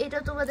 তো এটা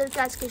তোমাদেরকে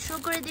আজকে শো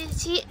করে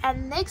দিয়েছি। অ্যান্ড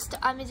নেক্সট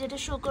আমি যেটা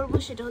শো করবো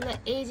সেটা হলো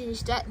এই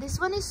জিনিসটা। This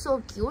one is so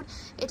cute.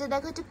 এটা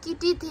দেখো একটা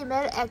কিটি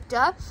থিমের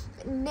একটা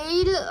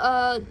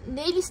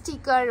নেইল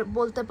স্টিকার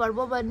বলতে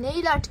পারবো, বা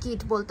নেইল আর্ট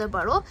কিট বলতে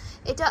পারো।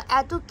 এটা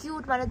এত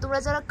কিউট, মানে তোমরা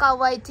যারা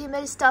কাওয়াই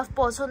থিমের স্টাফ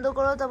পছন্দ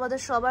করো তোমাদের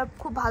সবার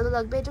খুব ভালো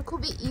লাগবে। এটা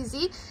খুবই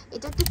ইজি।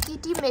 এটা একটা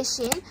কিটি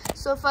মেশিন।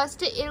 সো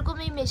ফার্স্টে এরকম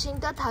এই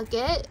মেশিনটা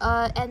থাকে,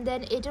 অ্যান্ড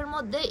দেন এটার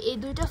মধ্যে এই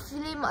দুইটা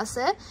ফিল্ম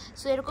আছে।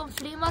 সো এরকম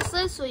ফিল্ম আছে।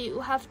 So you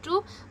have to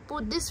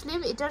put this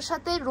film. এটার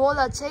সাথে রোল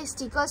আছে,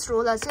 স্টিকার্স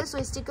রোল আছে। সো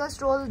স্টিকার্স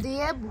রোল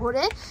দিয়ে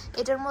ভরে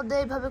এটার মধ্যে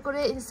এইভাবে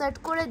করে ইনসার্ট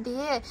করে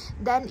দিয়ে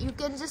দেন you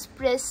can just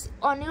press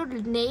on your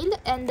nail,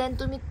 and then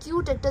তুমি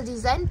কিউট একটা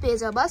ডিজাইন পেয়ে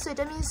যাবা। সো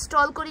এটা আমি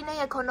ইনস্টল করি নাই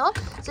এখনো,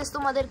 জাস্ট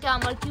তোমাদেরকে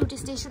আমার কিউট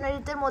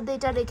স্টেশনারিতে মধ্যে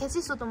এটা রেখেছি।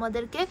 সো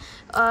তোমাদেরকে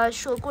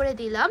শো করে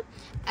দিলাম।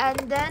 And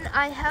then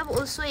I have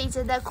also এই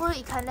যে দেখো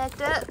এখানে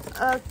একটা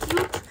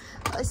কিউট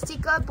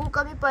স্টিকার বুক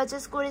আমি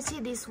পারচেস করেছি,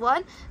 দিস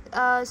ওয়ান।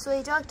 সো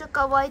এটা একটা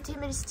কাওয়াই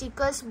থিমের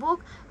স্টিকার্স বুক।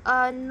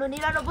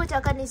 99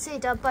 টাকা নিচ্ছে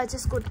এটা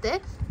পারচেস করতে।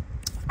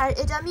 আর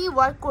এটা আমি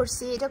ওয়ার্ক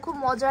করছি। এটা খুব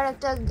মজার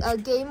একটা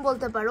গেম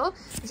বলতে পারো,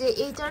 যে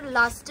এইটার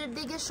লাস্টের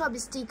দিকে সব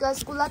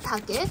স্টিকার্সগুলো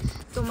থাকে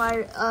তোমার,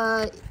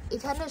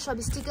 এখানে সব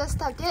স্টিকার্স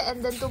থাকে, অ্যান্ড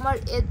দেন তোমার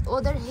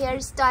ওদের হেয়ার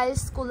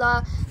স্টাইলসগুলা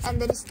অ্যান্ড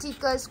দেন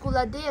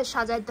স্টিকার্সগুলো দিয়ে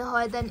সাজাইতে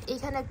হয়। দেন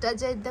এখানে একটা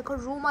যে দেখো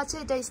রুম আছে,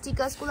 এটা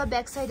স্টিকার্সগুলো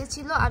ব্যাক সাইডে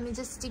ছিল, আমি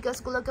যে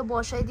স্টিকার্সগুলোকে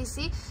বসাই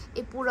দিছি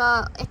এই পুরা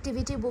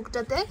activity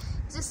বুকটাতে।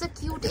 Just a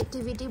cute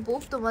activity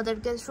বুক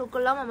তোমাদেরকে শো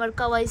করলাম, আমার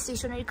কাওয়াই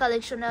স্টেশনারি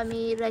কালেকশনে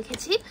আমি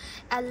রেখেছি।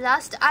 And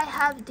last I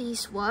have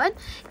this one.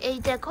 এই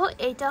দেখো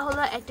এইটা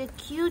হলো একটা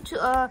কিউট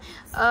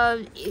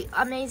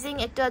অ্যামেজিং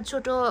একটা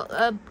ছোট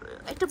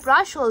একটা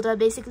brush holder,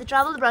 basically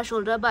travel brush brush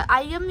holder, but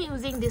I am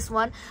using this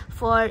one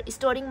for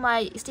storing my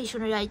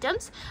stationery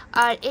items.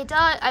 আর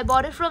এটা I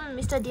bought it from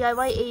Mr.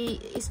 DIY এই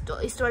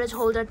storage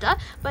holder টা,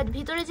 but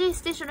ভিতরে যে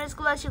stationeries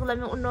গুলো আছে সেগুলো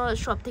আমি অন্য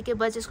শপ থেকে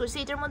পারচেজ করেছি।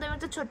 এটার মধ্যে আমি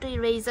একটা ছোট্ট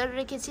ইরেজার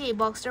রেখেছি এই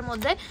বক্সটার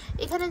মধ্যে।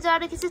 এখানে যা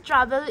রেখেছি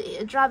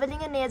ট্রাভেলিং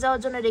এ নিয়ে যাওয়ার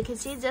জন্য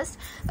রেখেছি। জাস্ট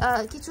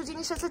কিছু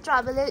জিনিস আছে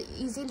ট্রাভেলে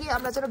ইজিলি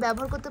আমরা যেন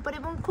ব্যবহার করতে পারি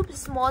এবং খুব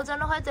স্মল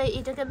যেন হয়, তাই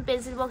এটাকে আমি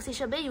পেন্সিল বক্স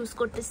হিসেবে ইউজ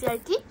করতেছি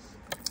আর কি।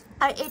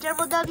 আর এটার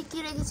মধ্যে আমি কি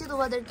রেখেছি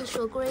তোমাদেরকে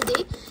শো করে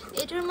দেই।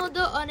 এটার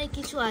মধ্যে অনেক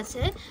কিছু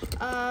আছে,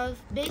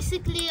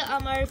 বেসিক্যালি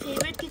আমার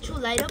ফেভারিট কিছু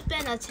লাইট আপ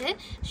পেন আছে,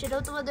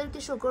 সেটাও তোমাদেরকে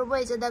শো করবো।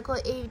 এই যে দেখো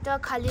এইটা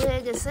খালি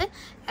হয়ে গেছে,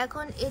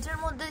 এখন এটার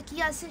মধ্যে কি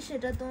আছে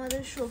সেটা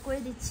তোমাদের শো করে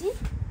দিচ্ছি।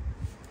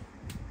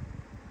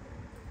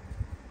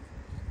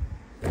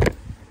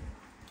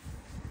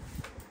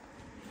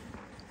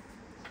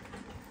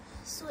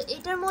 সো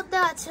এটার মধ্যে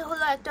আছে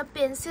হলো একটা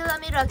পেন্সিল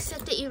আমি রাখছি,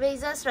 একটা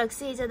ইরেজার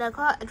রাখছি, এই যে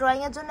দেখো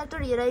ড্রয়িং এর জন্য একটা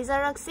ইরেজার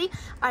রাখছি,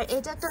 আর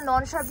এটা একটা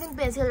নন শার্পনিং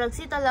পেন্সিল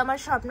রাখছি, তাহলে আমার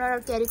শার্পনার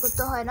আর ক্যারি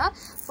করতে হয় না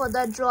for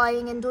the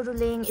drawing and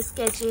doodling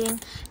sketching.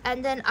 And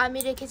then আমি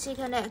রেখেছি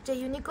এখানে একটা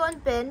unicorn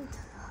pen,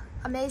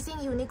 amazing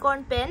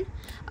unicorn pen,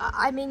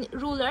 I mean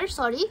ruler,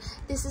 sorry,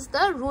 this is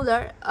the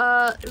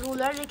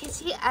ruler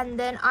রেখেছি। and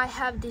then I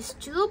have these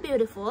two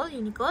beautiful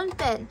unicorn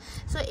pen.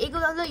 so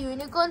এগুলো হলো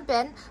unicorn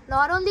pen,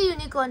 not only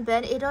unicorn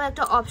pen, এটাও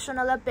একটা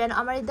optional pen.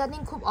 আমার ইদানিং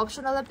খুব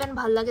optional pen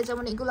ভালো লাগে,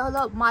 যেমন এগুলো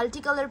হলো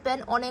মাল্টি কালার পেন,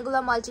 অনেকগুলো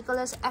মাল্টি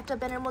কালার একটা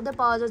পেনের মধ্যে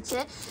পাওয়া যাচ্ছে।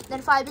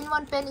 দেন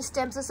 5-in-1 পেন,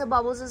 স্ট্যাম্পস আছে,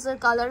 বাবলস আছে,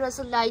 কালার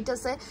আছে, লাইট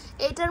আছে।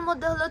 এটার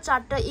মধ্যে হলো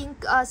 4টা ইঙ্ক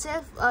আছে,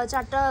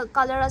 4টা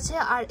কালার আছে,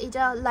 আর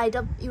এটা light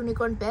up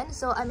unicorn pen.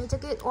 So আমি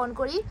এটাকে অন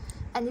করি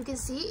and you can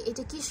see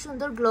এটা কি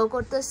সুন্দর গ্লো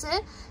করতেছে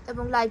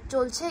এবং লাইট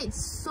জ্বলছে,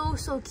 it's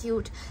so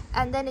cute.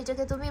 and then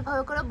এটাকে তুমি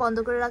এভাবে করে বন্ধ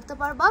করে রাখতে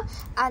পারবা।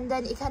 and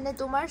then এখানে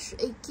তোমার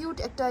এই কিউট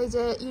একটা এই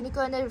যে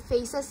ইউনিকর্নের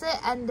ফেস আছে,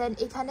 and then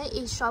এখানে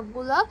এই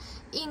সবগুলা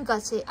ইঙ্ক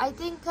আছে, আই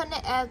থিঙ্ক এখানে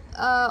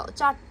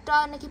 4টা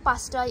নাকি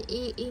 5টা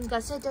ইঙ্ক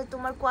আছে। এটা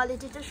তোমার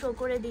কোয়ালিটিটা শো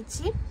করে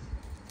দিচ্ছি।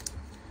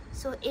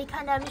 সো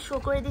এখানে আমি শো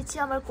করে দিচ্ছি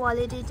আমার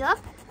কোয়ালিটিটা।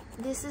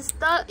 দিস ইজ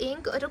দ্য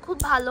ইঙ্ক, এটা খুব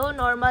ভালো,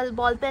 নর্মাল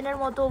বল পেনের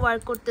মতো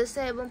ওয়ার্ক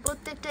করতেছে এবং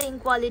প্রত্যেকটা ইঙ্ক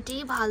কোয়ালিটি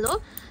ভালো।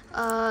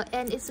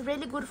 And it's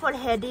really good for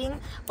heading,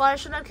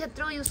 পড়াশোনার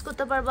ক্ষেত্রেও ইউজ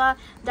করতে পারবা,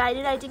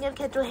 ডায়েরি রাইটিংয়ের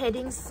ক্ষেত্রেও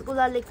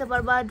হেডিংসগুলো লিখতে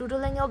পারবা,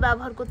 ডুডলিংয়েও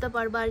ব্যবহার করতে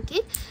পারবা আর কি।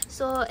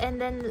 সো অ্যান্ড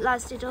দেন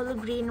লাস্ট এটা হলো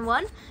গ্রিন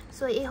ওয়ান।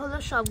 সো এই হলো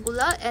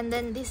সবগুলা। And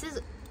then this is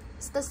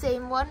the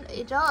same one,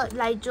 এটা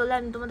লাইট জ্বলে,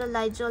 আমি তোমাদের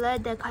লাইট জ্বলায়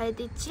দেখাই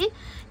দিচ্ছি।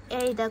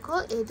 এই দেখো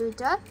এই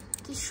দুইটা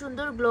কি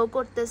সুন্দর গ্লো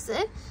করতেছে।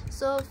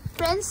 সো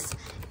ফ্রেন্ডস,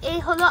 এই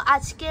হলো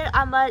আজকের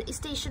আমার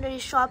স্টেশনারি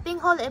শপিং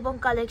হল এবং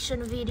কালেকশন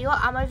ভিডিও।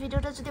 আমার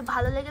ভিডিওটা যদি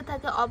ভালো লেগে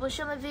থাকে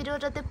অবশ্যই আমার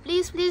ভিডিওটাতে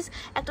প্লিজ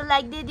একটা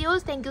লাইক দিয়ে দিও।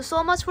 Thank you so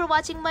much for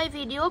watching my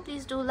video.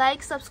 Please do like,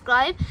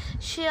 subscribe,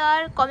 share,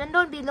 comment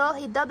down below,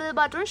 hit the bell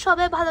button.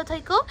 সবাই ভালো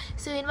থেকো।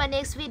 C you in my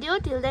next video.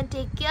 Till then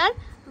take care,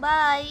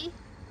 by.